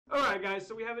All right, guys.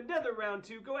 So we have another round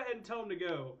two. Go ahead and tell them to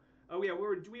go. Oh yeah,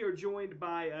 we are joined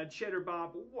by Cheddar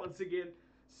Bob once again.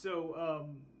 So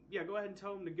yeah, go ahead and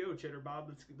tell them to go, Cheddar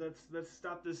Bob. Let's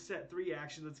stop this set three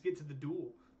action. Let's get to the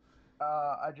duel.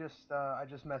 I just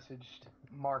messaged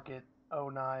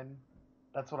Market09.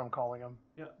 That's what I'm calling him.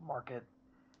 Yeah. Market.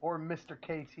 Or Mr.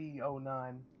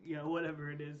 KT09. Yeah, whatever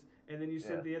it is. And then you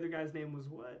said Yeah. the other guy's name was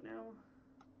what now?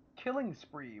 Killing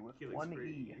Spree with Killing one Spree.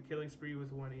 E. Killing Spree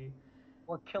with one E.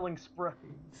 Or Killing Spree.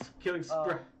 Killing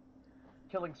Spree.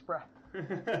 Killing Spree.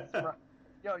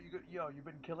 Yo, you've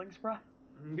been killing Spree?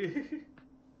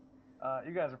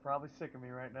 You guys are probably sick of me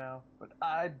right now, but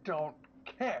I don't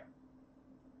care.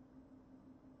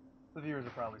 The viewers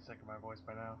are probably sick of my voice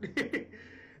by now.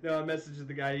 No, I messaged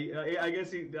the guy. I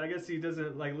guess he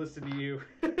doesn't like listen to you.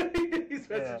 He's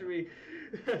messaging me.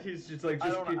 He's just like. I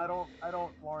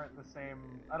don't warrant the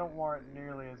same. I don't warrant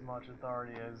nearly as much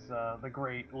authority as the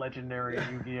great legendary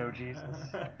Yu-Gi-Oh Jesus.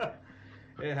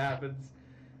 It happens.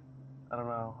 I don't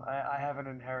know. I haven't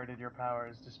inherited your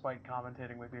powers, despite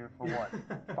commentating with you for what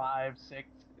 5, 6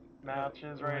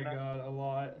 matches right now. Oh my god, a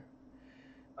lot.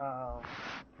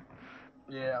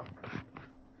 Yeah.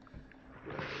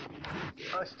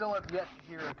 I still have yet to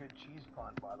hear a good cheese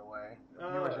pun, by the way.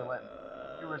 Viewers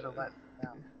are letting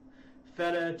down.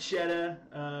 Feta, cheddar,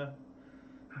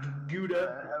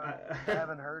 Gouda. I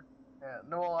haven't heard. Yeah.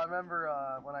 No, well, I remember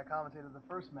when I commentated the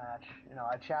first match.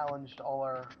 I challenged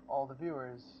all the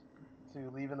viewers to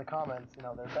leave in the comments,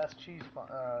 their best cheese pun.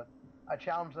 I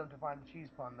challenged them to find the cheese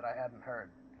pun that I hadn't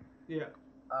heard. Yeah.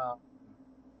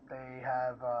 They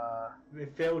have. They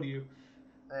failed you.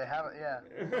 They haven't, yeah.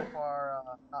 So far,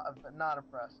 not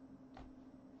impressed.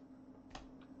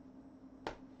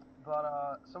 But,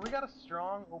 so we got a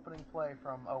strong opening play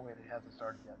from... Oh, wait, it hasn't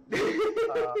started yet.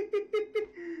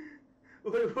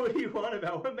 What do you want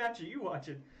about? What match are you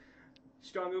watching?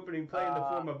 Strong opening play in the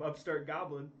form of Upstart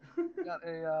Goblin. Got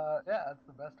a, yeah, that's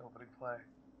the best opening play.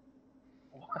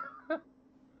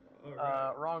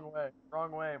 Right.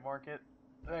 Wrong way, Market.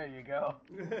 There you go.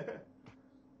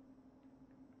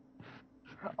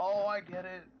 Oh, I get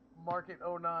it. Market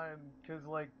 09, because,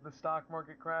 the stock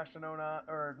market crashed in 09,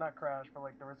 or not crashed, but,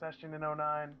 the recession in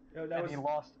 09, he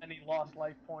lost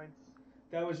life points.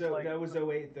 That was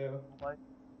 08, though.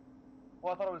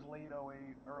 Well, I thought it was late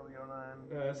 08, early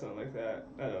 09. Something like that.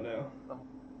 I don't know.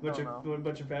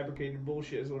 Bunch of fabricated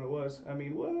bullshit is what it was. I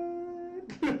mean, what?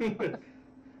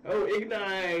 Oh,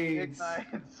 Igknight!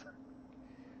 Igknight.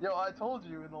 Yo, I told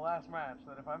you in the last match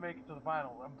that if I make it to the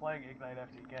finals, I'm playing Igknight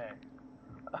FTK.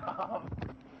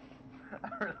 I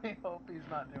really hope he's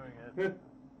not doing it.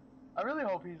 I really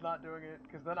hope he's not doing it,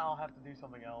 because then I'll have to do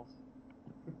something else.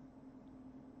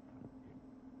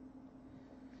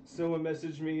 Someone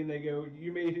messaged me and they go,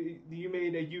 "You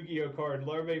made a Yu-Gi-Oh card,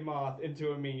 Larvae Moth,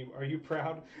 into a meme. Are you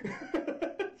proud?"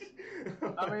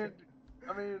 I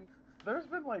mean, there's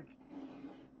been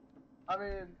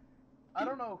I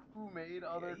don't know who made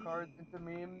other cards into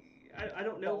memes. I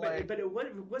don't know, but it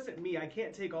wasn't me. I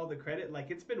can't take all the credit.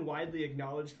 It's been widely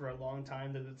acknowledged for a long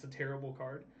time that it's a terrible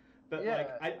card. But yeah.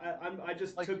 I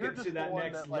just took it to that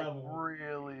next level.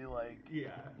 Really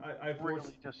yeah, I really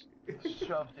just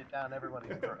shoved it down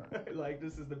everybody's throat.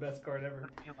 This is the best card ever.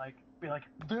 Be like,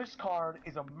 this card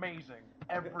is amazing.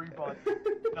 Everybody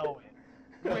know it.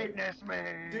 Witness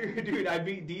me, dude. I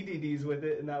beat DDDs with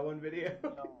it in that one video.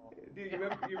 No. Dude, you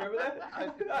remember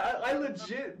that? I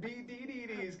legit beat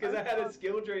DDDs because I had a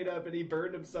skill drain up and he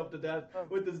burned himself to death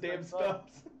with his damn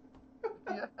spells.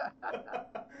 Yeah.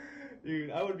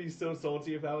 Dude, I would be so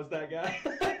salty if I was that guy.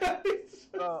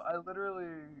 So I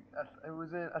literally, I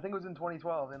think it was in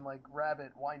 2012 in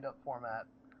Rabbit wind-up format.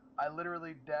 I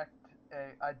literally decked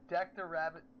a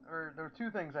Rabbit, or there were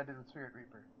two things I did with Spirit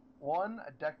Reaper. One,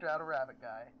 I decked out a Rabbit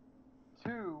guy.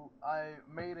 Two, I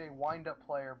made a wind-up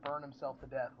player burn himself to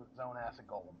death with his own acid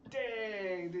golem.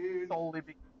 Dang, dude. Solely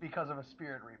because of a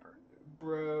Spirit Reaper.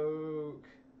 Broke.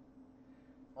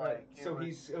 So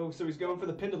he's going for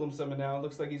the Pendulum Summon now. It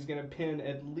looks like he's gonna pin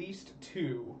at least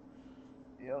 2.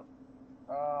 Yep.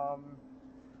 Got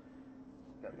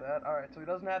that. All right. So he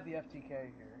doesn't have the FTK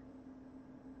here,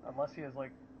 unless he has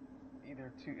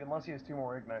unless he has 2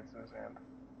 more Ignites in his hand.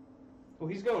 Well,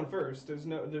 he's going first. There's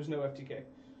no FTK.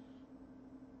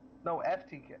 No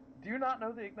FTK. Do you not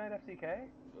know the Ignite FTK?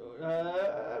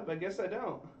 I guess I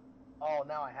don't. Oh,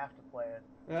 now I have to play it.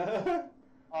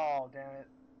 Oh, damn it.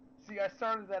 See, I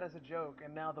started that as a joke,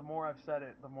 and now the more I've said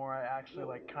it, the more I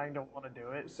actually kind of want to do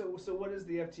it. So what is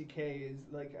the FTK? Is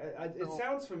it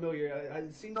sounds familiar.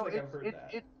 It seems like I've heard that.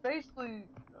 It's basically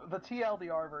the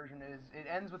TLDR version is it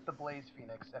ends with the Blaze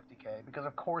Phoenix FTK because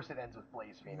of course it ends with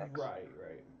Blaze Phoenix. Right.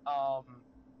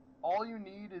 all you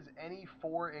need is any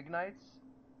 4 Ignites,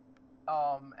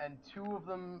 and 2 of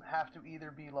them have to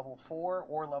either be level 4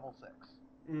 or level 6.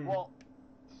 Mm. Well,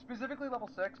 specifically level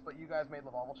 6, but you guys made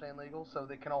Lavavel Chain legal, so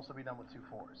they can also be done with 2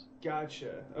 4s.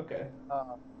 Gotcha. Okay.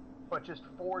 But just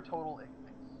 4 total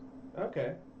Ignites.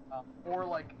 Okay. Or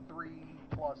like 3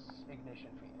 plus Ignition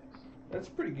Phoenix. That's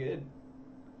pretty good.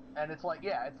 And it's like,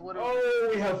 yeah, it's literally... Oh,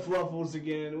 we have Fluffals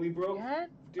again. We broke... Yeah?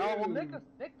 Dude. Oh, well,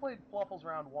 Nick played Fluffals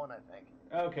round 1, I think.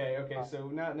 Okay, so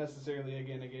not necessarily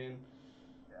again.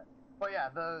 Yeah. But yeah,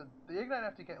 the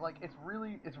Ignite FTK, like, it's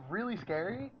really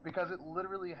scary because it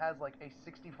literally has, like, a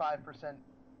 65%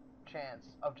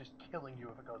 chance of just killing you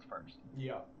if it goes first.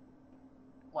 Yeah.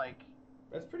 Like...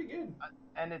 That's pretty good.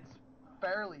 And it's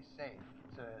fairly safe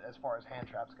as far as hand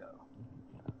traps go.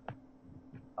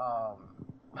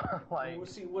 Like, well,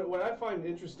 see, what I find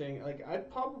interesting, like,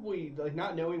 I'd probably, like,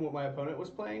 not knowing what my opponent was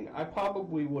playing, I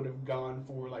probably would have gone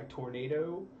for, like,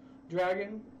 Tornado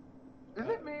Dragon. Is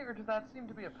it me, or does that seem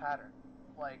to be a pattern?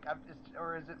 Like,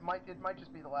 it might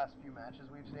just be the last few matches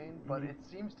we've seen, but it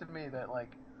seems to me that,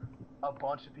 like, a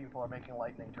bunch of people are making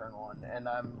Lightning turn 1, and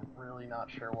I'm really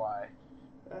not sure why.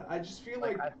 I just feel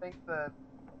like... I think that,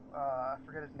 I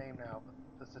forget his name now,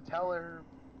 but the Satellar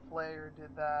player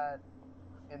did that.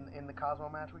 In the Cosmo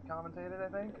match we commentated, I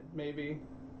think. Maybe.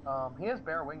 He has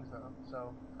bare wings though,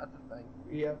 so that's a thing.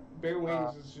 Yeah, bare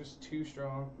wings is just too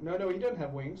strong. No, he doesn't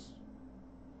have wings.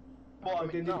 Well, I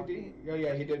mean, Oh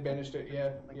yeah, he did banished it. Yeah,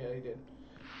 he did.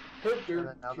 Herb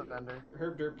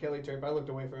Derp, Kelly Turp. I looked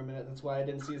away for a minute. That's why I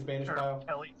didn't see his banish pile.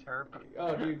 Kelly Turp.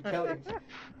 Oh, dude, Kelly.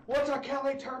 What's a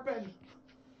Kelly Turpin?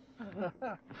 All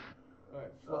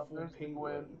right, Fluffal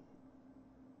Penguin.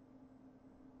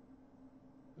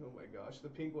 Oh my gosh, the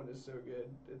pink one is so good.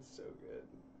 It's so good.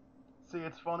 See,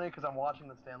 it's funny because I'm watching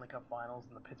the Stanley Cup Finals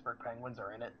and the Pittsburgh Penguins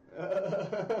are in it.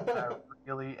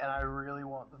 and I really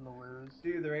want them to lose.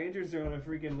 Dude, the Rangers are on a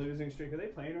freaking losing streak. Are they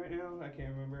playing right now? I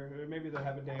can't remember. Or maybe they'll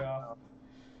have a day off.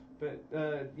 But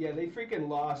yeah, they freaking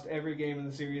lost every game in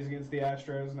the series against the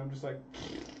Astros, and I'm just like.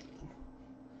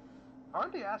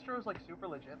 Aren't the Astros like super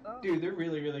legit though? Dude, they're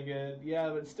really, really good. Yeah,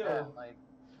 but still. Yeah, like.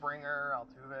 Springer,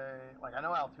 Altuve, like I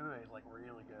know Altuve is like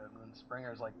really good, and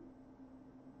Springer's like,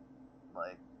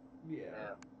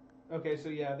 yeah. Okay, so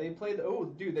yeah, they play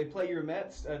they play your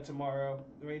Mets tomorrow.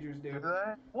 The Rangers do. Do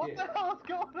they? What the hell is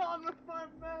going on with my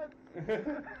Mets?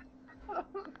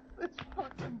 This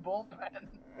fucking bullpen.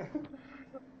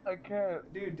 I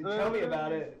can't. Dude, tell me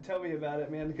about it. Tell me about it,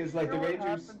 man. Because like you know the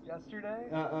Rangers. What happened yesterday?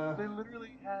 They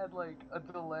literally had like a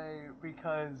delay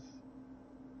because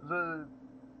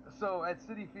So at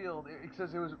Citi Field,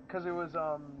 because it was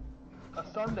a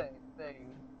Sunday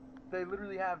thing. They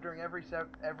literally have during every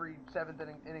seventh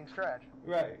inning stretch.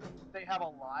 Right. They have a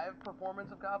live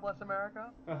performance of God Bless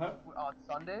America. On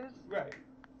Sundays. Right.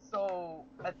 So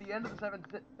at the end of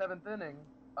the seventh inning,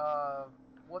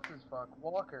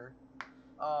 Walker,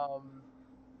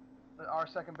 our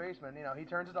second baseman, he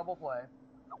turns a double play,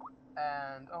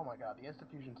 and oh my God, the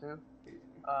instant fusion too,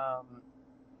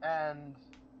 and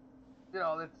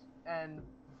and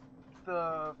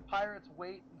the Pirates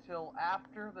wait until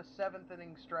after the seventh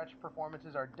inning stretch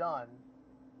performances are done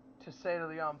to say to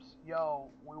the umps, "Yo,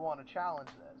 we want to challenge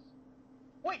this."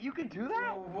 Wait, you can do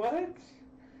that? What?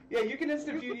 Yeah, you can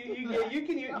instant fuse.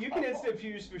 You can instant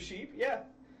fuse for sheep. Yeah.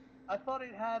 I thought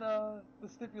it had the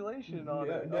stipulation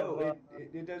on it. No,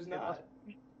 it does not.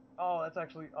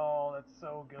 That's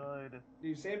so good.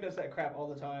 Dude, Sam does that crap all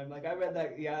the time. Like, I read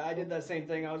that, I did that same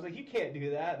thing. I was like, you can't do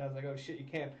that. And I was like, oh shit, you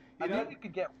can't. I knew you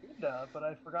could get Winda, but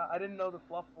I forgot. I didn't know the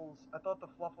Fluffals. I thought the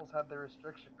Fluffals had the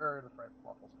restriction, or the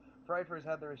Fluffals. Frifers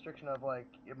had the restriction of, like,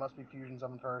 it must be fusion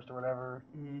summon first or whatever.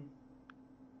 Mm-hmm.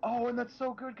 Oh, and that's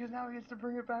so good, because now he gets to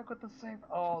bring it back with the same...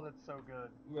 Oh, that's so good.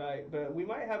 Right, but we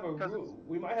might have a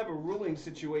ruling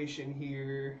situation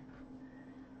here.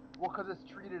 Well, because it's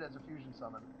treated as a fusion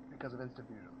summon, because of instant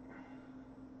fusion.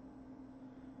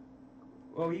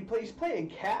 Well, he's playing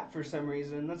Cat for some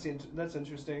reason. That's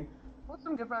interesting. Let's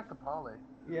him get back to Poly.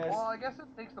 Yes. Well, I guess it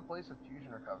takes the place of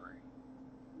fusion recovery.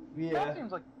 Yeah. That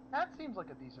seems like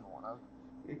a decent one.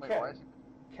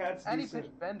 Cat's and decent. He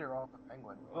pitched Bender off the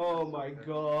Penguin. Oh my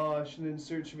gosh, and then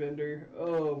search Bender.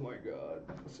 Oh my god.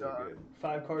 So good.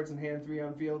 5 cards in hand, 3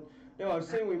 on field. No, I was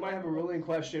saying we might have a ruling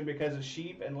question because of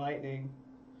Sheep and Lightning.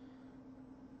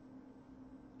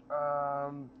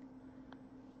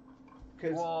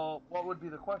 Well, what would be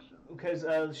the question? Because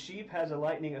Sheep has a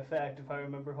lightning effect, if I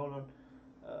remember. Hold on.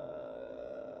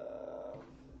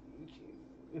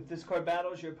 If this card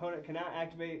battles, your opponent cannot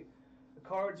activate the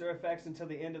cards or effects until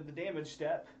the end of the damage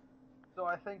step. So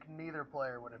I think neither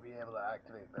player would be able to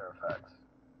activate their effects.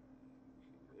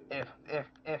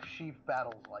 if Sheep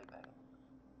battles lightning.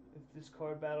 If this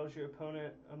card battles your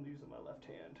opponent, I'm using my left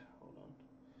hand. Hold on.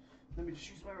 Let me just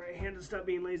use my right hand to stop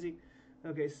being lazy.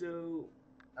 Okay, so...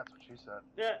 That's what she said.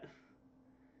 Yeah.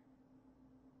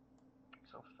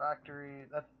 So factory,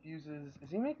 that fuses... Is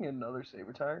he making another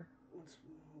Saber Tire?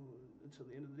 Until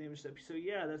the end of the damage step. So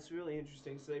yeah, that's really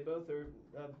interesting. So they both are...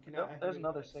 there's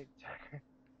another Saber Tiger.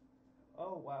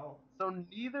 Oh, wow. So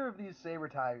neither of these Saber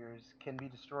Tigers can be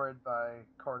destroyed by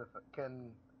card effect.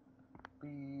 Can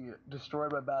be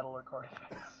destroyed by battle or card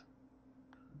effects.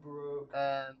 Broke.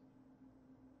 And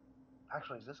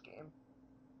actually, is this game?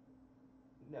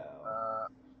 No.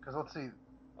 Because let's see.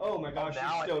 Oh my gosh,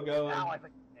 you're still going. Now I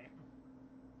think it's game.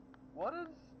 What does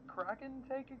Kraken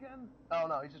take again? Oh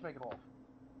no, he's just making wolf.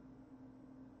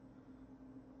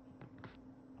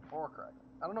 Or Kraken.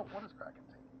 I don't know, what does Kraken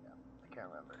take again? I can't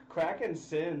remember. Kraken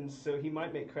sins, so he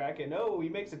might make Kraken. No, he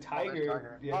makes a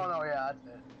Tiger. Yeah. Oh no, yeah, that's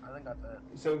it. I think that's it.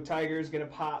 So Tiger's gonna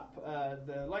pop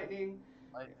the lightning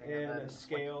and a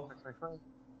scale.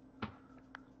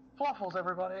 Fluffals,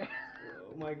 everybody.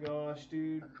 Oh my gosh,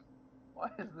 dude. Why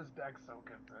is this deck so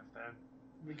consistent?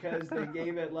 Because they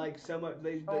gave it like so much.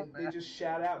 They just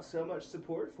shout out so much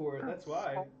support for it. That's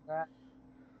why. So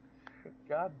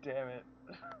God damn it.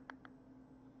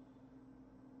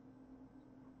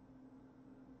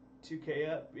 2K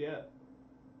up, yeah.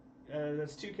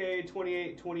 That's 2K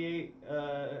 28.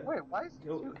 Wait, why is it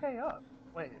 2K up?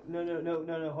 Wait.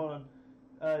 No. Hold on.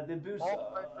 The boost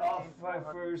off 5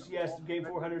 first. Yes, game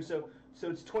 400. So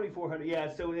it's 2400. Yeah.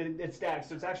 So it stacks.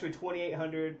 So it's actually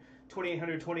 2800,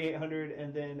 2800,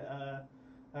 and then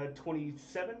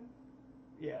 27.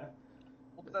 Yeah.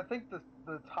 Well, because I think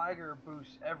the Tiger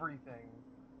boosts everything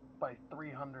by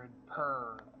 300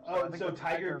 per. So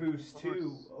Tiger boosts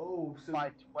too. Oh, so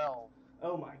by 12.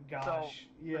 Oh my gosh.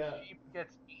 So yeah. The sheep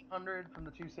gets 800 from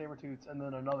the 2 Sabertooths and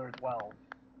then another 12.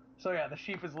 So yeah, the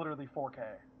sheep is literally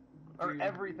 4K. Or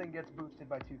everything gets boosted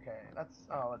by 2K. That's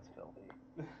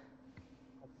filthy.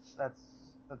 that's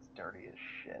dirty as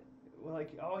shit. Well,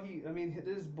 like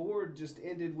his board just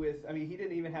ended with. I mean, he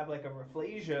didn't even have like a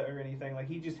Rafflesia or anything. Like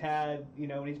he just had,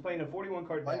 when he's playing a 41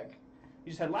 card deck,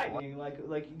 he just had lightning.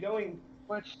 Like going.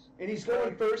 And he's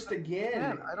going first again.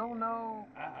 Man, I don't know.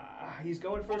 He's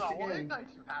going first again. Well,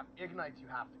 Ignites you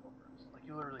have to go first. Like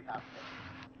you literally have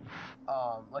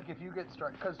to. Like if you get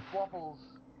struck, because Fluffals,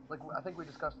 like I think we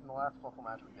discussed in the last Fluffal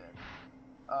match we did,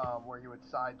 where you would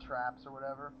side traps or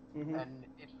whatever, and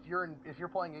if you're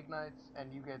playing Ignites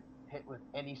and you get hit with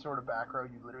any sort of back row,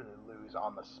 you literally lose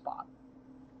on the spot.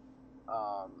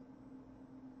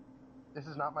 This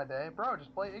is not my day. Bro,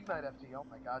 just play Igknight FT. Oh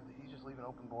my god, did he just leave an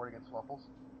open board against Fluffals?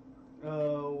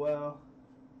 Oh, well.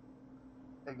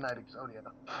 Igknight Exodia.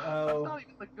 Oh. That's not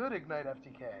even the good Igknight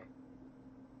FTK.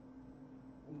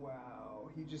 Wow.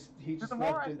 He just the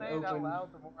more I say it out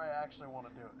loud, the more I actually want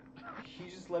to do it. He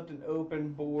just left an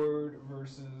open board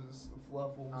versus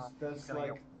Fluffals. That's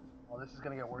like... Well, this is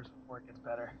going to get worse before it gets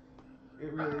better.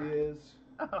 It really is.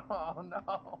 Oh,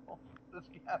 no. This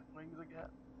cat swings again.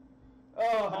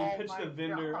 Oh, he pitched a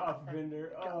vendor off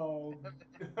vendor. Oh.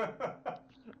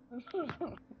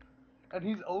 And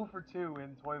he's 0 for 2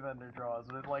 in toy vendor draws,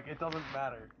 and it doesn't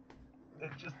matter.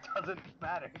 It just doesn't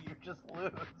matter. You just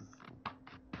lose.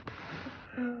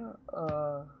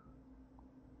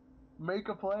 Make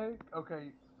a play.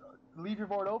 Okay. Leave your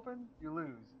board open. You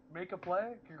lose. Make a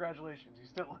play. Congratulations. You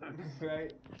still lose.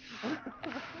 Right.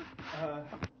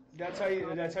 That's how you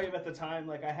at the time.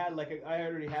 Like I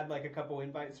already had like a couple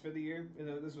invites for the year.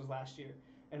 This was last year,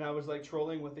 and I was like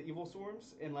trolling with the Evil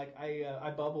Swarms, and like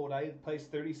I bubbled. I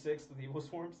placed 36th with Evil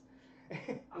Swarms,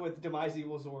 with Demise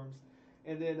Evil Swarms,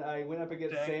 and then I went up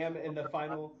against Sam in the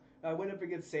final. I went up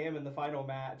against Sam in the final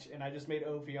match, and I just made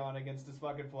Ophion against his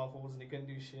fucking Fluffals, and he couldn't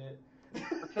do shit.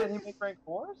 Can he make rank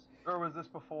 4s? Or was this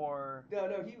before? No,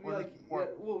 he like. Yeah,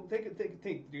 well,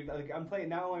 think, dude. Like I'm playing.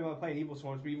 Not only am I playing Evil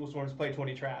Swarms, but Evil Swarms play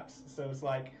 20 traps. So it's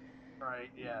like. Right.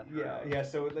 Yeah. Yeah.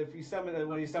 So if you summon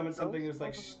when you summon something, it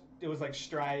was like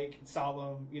strike,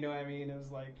 solemn. You know what I mean? It was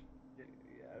like, yeah,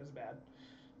 it was bad.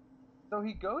 So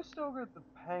he Ghost Ogre the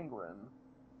Penguin.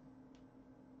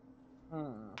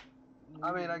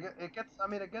 I mean,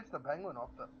 it gets the Penguin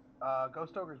off the.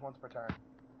 Ghost Ogre is once per turn.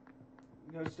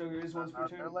 Ghost Ogre is once per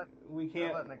turn. We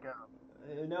can't. They're letting it go.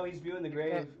 No, he's viewing the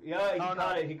grave. Yeah, he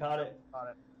caught it. Caught it.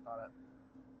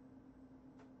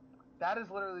 That is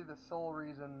literally the sole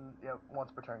reason. Yeah,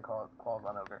 once per turn clause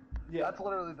on Ogre. Yeah. That's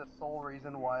literally the sole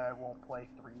reason why I won't play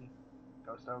 3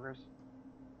 Ghost Ogres.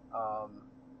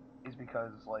 Is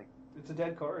because like. It's a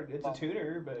dead card. It's a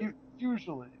tuner, but.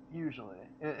 Usually,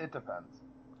 it depends.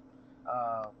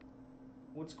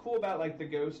 What's cool about like the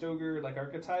Ghost Ogre like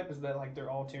archetype is that like they're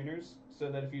all tuners,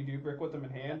 so that if you do brick with them in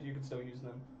hand, you can still use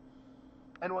them.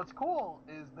 And what's cool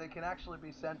is they can actually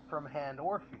be sent from hand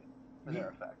or field for their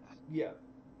effects. Yeah.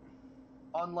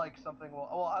 Unlike something,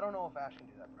 well, I don't know if Ash can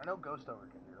do that. I know Ghost Ogre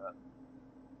can do that.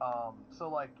 So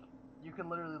like, you can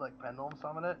literally like pendulum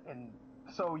summon it, and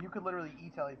so you could literally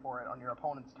e-teleport it on your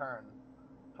opponent's turn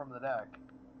from the deck,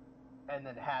 and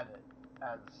then have it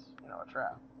as, you know, a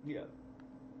trap. Yeah.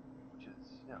 Which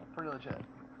is, you know, pretty legit.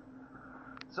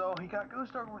 So he got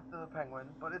Ghost Ogre with the Penguin,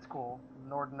 but it's cool.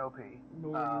 Norden OP.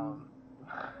 Norden.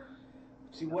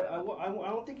 See what I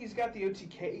don't think he's got the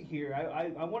OTK here.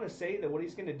 I want to say that what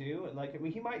he's gonna do, and like, I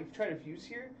mean, he might try to fuse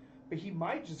here, but he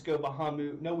might just go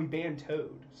Bahamut. No, we banned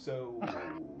Toad, so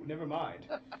never mind.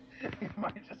 He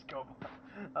might just go.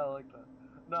 I like that.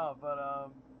 No, but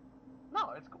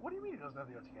no, it's. What do you mean he doesn't have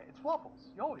the OTK? It's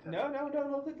Fluffals. You always have. No.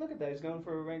 Look at that. He's going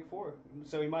for a rank 4,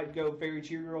 so he might go Fairy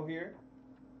Cheer Girl here,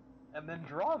 and then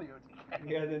draw the OTK.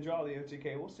 Yeah, then draw the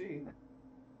OTK. We'll see.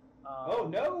 Oh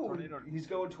no! He's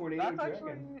going Tornado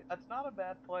Dragon. That's not a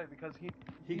bad play because he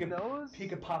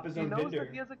could pop his own vendor. He knows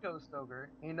that he has a Ghost Ogre.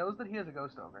 He knows that he has a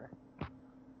Ghost Ogre.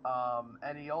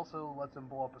 And he also lets him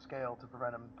blow up a scale to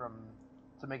prevent him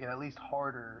to make it at least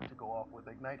harder to go off with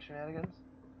Igknight shenanigans.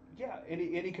 Yeah, and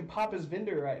he can pop his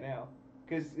vendor right now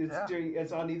because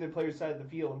it's on either player's side of the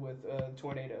field with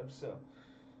Tornado. So.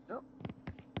 Yep.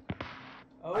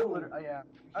 Oh. Yeah.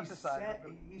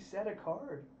 He set a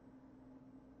card.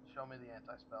 Show me the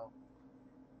anti-spell.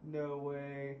 No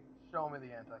way. Show me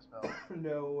the anti-spell.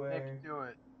 No way. Nick, do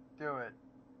it. Do it.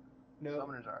 No.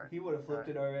 Summoner's Art. He would have flipped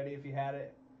it already if he had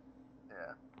it.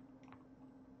 Yeah.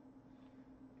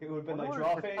 It would have been like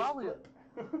draw phase. Flip.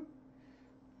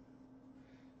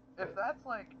 If that's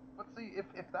like, let's see,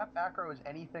 if that back row is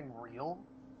anything real,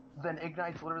 then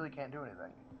Igknights literally can't do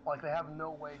anything. Like, they have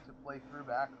no way to play through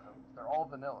back rows. They're all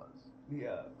vanillas.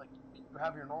 Yeah. Like, you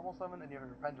have your normal summon and you have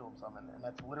your pendulum summon, and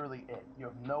that's literally it. You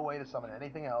have no way to summon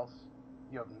anything else.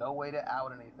 You have no way to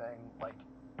out anything. Like,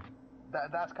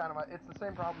 that's kind of it's the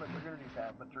same problem that Dragunities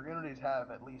have, but Dragunities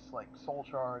have at least like Soul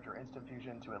Charge or Instant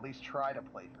Fusion to at least try to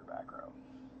play through back row.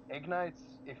 Igknights,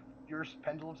 if your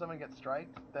pendulum summon gets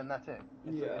striked, then that's it.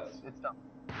 It's done.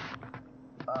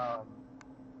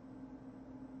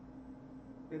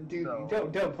 Dude, so,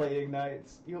 don't play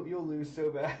Ignites. You'll lose so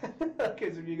bad.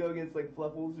 Because if you go against like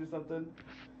Fluffals or something,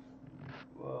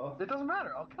 well, it doesn't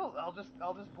matter. I'll just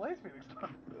Blaze Phoenix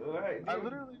them. All right,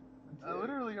 dude. I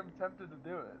literally am tempted to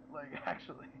do it. Like,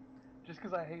 actually, just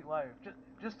because I hate life,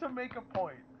 just to make a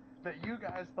point that you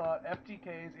guys thought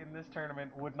FTKs in this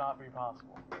tournament would not be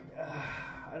possible.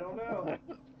 I don't know.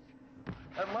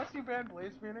 Unless you ban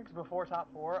Blaze Phoenix before top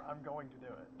 4, I'm going to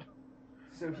do it.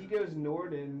 So he goes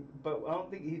Norden, but I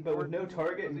don't think but with no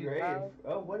target in grave.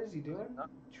 Oh, what is he doing?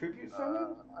 Tribute summon?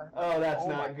 Oh, that's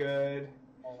not good.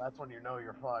 Oh, that's when you know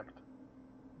you're fucked.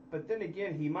 But then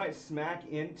again, he might smack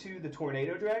into the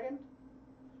Tornado Dragon?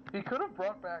 He could have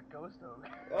brought back Ghost Ogre.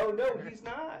 Oh, no, he's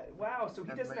not. Wow, so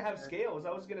he doesn't have scales.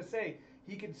 I was going to say,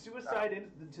 he could suicide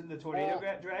into the Tornado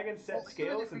Dragon, set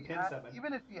scales, and pin summon.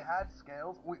 Even if he had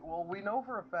scales, we know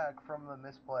for a fact from the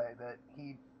misplay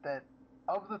that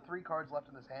of the 3 cards left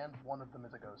in his hand, one of them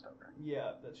is a Ghost Ogre.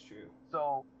 Yeah, that's true.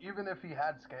 So even if he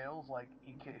had scales, like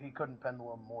he couldn't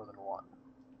pendulum more than 1.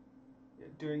 Yeah,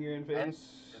 during your invade.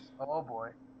 Oh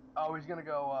boy. Oh, he's gonna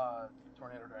go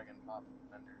Tornado Dragon Pop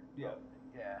Vendor. Yeah.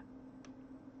 Yeah.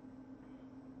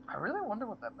 I really wonder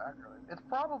what that back row is. It's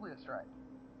probably a strike.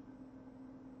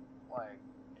 Like.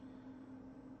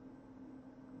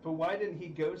 But why didn't he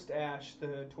Ghost Ash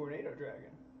the Tornado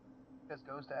Dragon? Because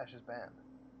Ghost Ash is banned.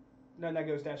 No, not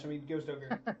Ghost Ash. I mean Ghost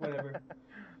Ogre. Whatever.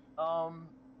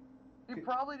 He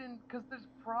probably didn't, because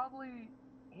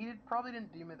he probably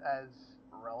didn't deem it as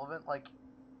relevant. Like,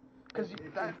 because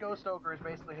that Ghost Ogre is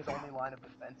basically his only line of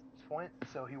defense at this point,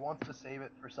 so he wants to save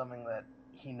it for something that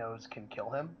he knows can kill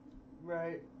him.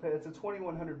 Right, but it's a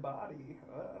 2100 body.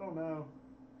 I don't know.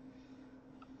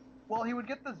 Well, he would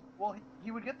get this. Well,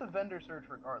 he would get the vendor surge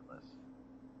regardless.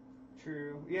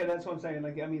 True. Yeah, that's what I'm saying.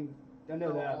 Like, I mean, I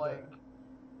know that. Like,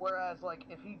 whereas, like,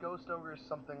 if he Ghost Ogres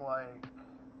something like,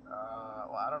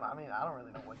 well, I don't know. I mean, I don't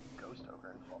really know what he Ghost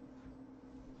Ogre in full.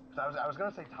 I was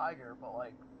gonna say Tiger, but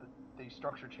like they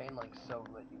structure chain links so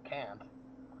that you can't.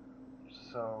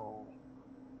 So,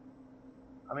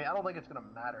 I mean, I don't think it's gonna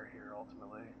matter here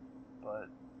ultimately, but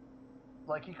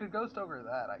like he could Ghost Ogre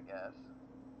that, I guess.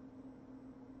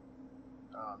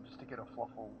 Just to get a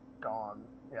Fluffal gone.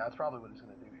 Yeah, that's probably what he's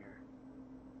gonna do here.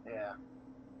 Yeah.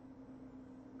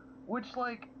 Which,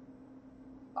 like,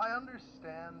 I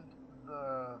understand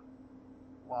the,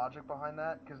 logic behind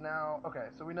that, because now, okay,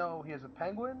 so we know he has a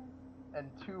penguin and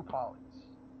 2 polys,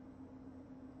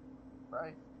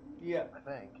 right? Yeah. I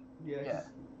think. Yeah.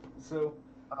 So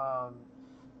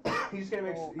he's gonna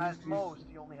make. Well, at most,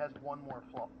 he only has 1 more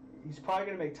fluff. He's probably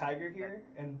gonna make Tiger here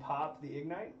and pop the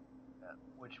Igknight. Yeah,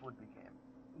 which would be game.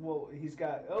 Well, he's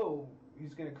got. Oh,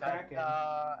 he's gonna Kraken.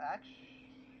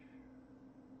 Actually,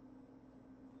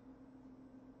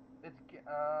 it's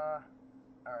all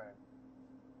right.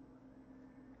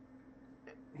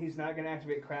 He's not gonna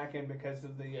activate Kraken because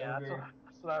of the. Yeah,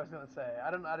 that's what I was gonna say. I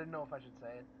didn't know if I should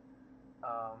say it.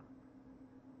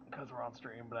 Because we're on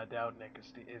stream, but I doubt Nick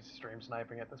is stream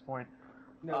sniping at this point.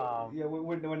 No, yeah,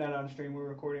 we're not on stream. We're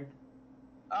recording.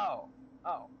 Oh,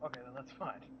 okay, then that's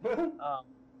fine.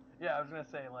 Yeah, I was gonna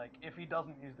say, like, if he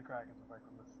doesn't use the Kraken's effect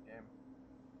in this game,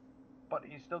 but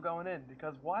he's still going in,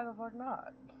 because why the fuck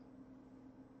not?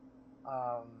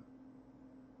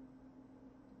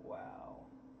 Wow.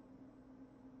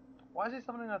 Why is he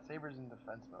summoning that Sabers in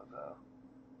defense mode though?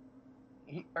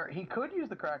 He could use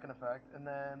the Kraken effect, and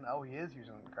then he is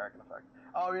using the Kraken effect.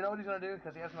 Oh, you know what he's gonna do?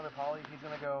 Because he has another poly, he's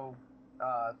gonna go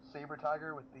Saber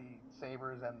Tiger with the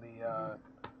Sabers and the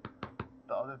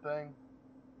other thing.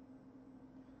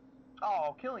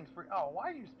 Oh, killing spree. Oh,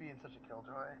 why are you being such a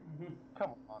killjoy?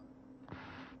 Come on.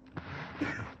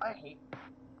 I hate.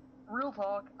 Real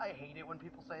talk, I hate it when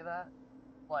people say that.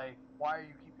 Like, why are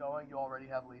you keep going? You already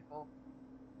have lethal.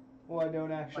 Well, I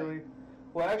don't actually. Like,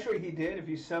 well, actually, he did. If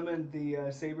you summoned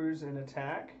the Sabers and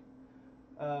attack,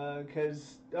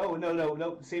 because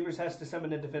no, Sabers has to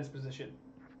summon a defense position.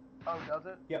 Oh, does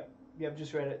it? Yep,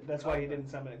 just read it. That's why he didn't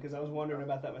summon it, because I was wondering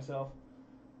about that myself.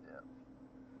 Yeah.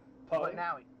 Poly? But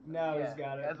now he's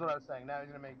got it. That's what I was saying. Now he's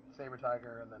gonna make Saber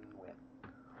Tiger and then win.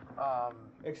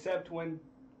 Except when,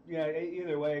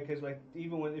 either way, because like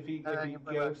even if he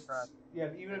ghosts,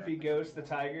 if he ghosts the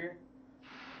Tiger,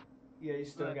 he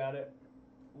still got it.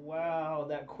 Wow,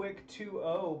 that quick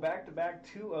 2-0, back-to-back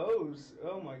 2-0s.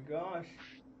 Oh my gosh.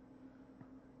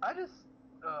 I just,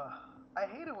 I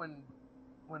hate it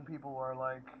when people are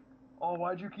like, oh,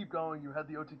 why'd you keep going? You had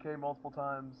the OTK multiple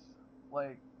times.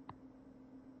 Like,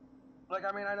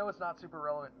 I mean, I know it's not super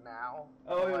relevant now.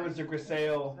 Oh, it was a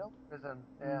Grisaille.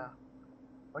 Yeah.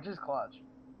 Which is clutch.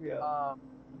 Yeah.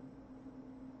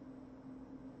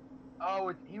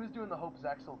 He was doing the Hope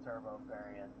Zexal Turbo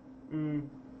variant.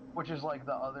 Which is like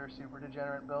the other super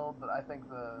degenerate build, but I think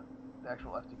the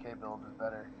actual FTK build is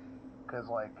better. Because,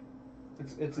 like...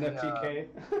 It's an FTK?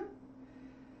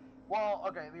 Well,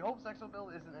 okay, the Hope Zexal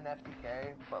build isn't an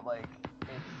FTK, but, like,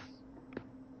 it's...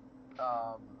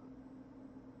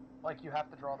 like, you have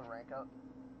to draw the rank up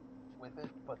with it,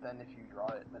 but then if you draw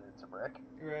it, then it's a brick.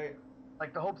 Right.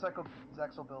 Like, the Hope Zexal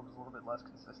build is a little bit less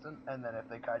consistent, and then if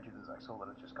they kaiju the Zexal, then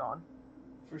it's just gone.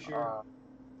 For sure.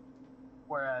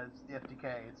 Whereas the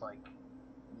FTK, it's like,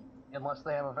 unless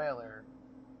they have a Veiler,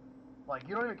 like,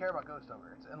 you don't even care about Ghost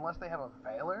Ogre. It's unless they have a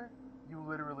Veiler, you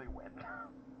literally win.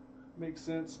 Makes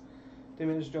sense.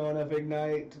 Diminished drawn of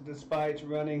Igknight, despite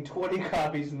running 20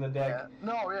 copies in the deck.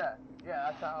 Yeah.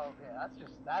 Yeah,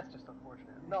 that's just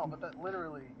unfortunate. No, but that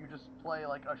literally, you just play,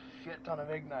 like, a shit ton of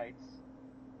Igknights,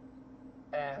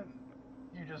 and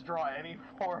you just draw any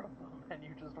 4 of them, and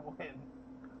you just win.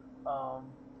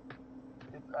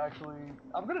 It's actually,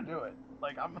 I'm gonna do it.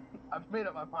 Like, I've made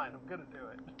up my mind. I'm gonna do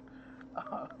it.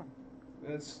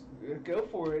 Let's go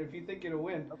for it. If you think it'll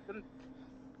win. I'm gonna.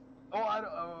 Oh,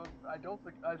 I don't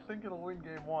think. I think it'll win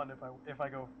game 1 if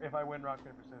I win rock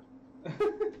paper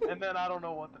scissors. And then I don't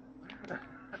know what.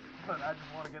 But I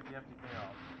just want to get the FTK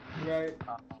off. Right.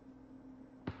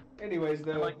 Anyways,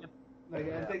 though.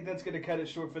 I think that's going to cut it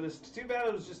short for this. Too bad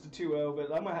it was just a 2-0,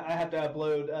 but I have to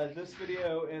upload this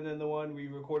video and then the one we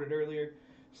recorded earlier.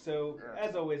 So,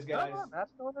 as always, guys.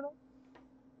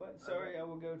 What? Sorry, I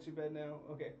will go to bed now.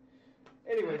 Okay.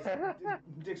 Anyways,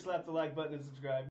 Dick slap the like button and subscribe.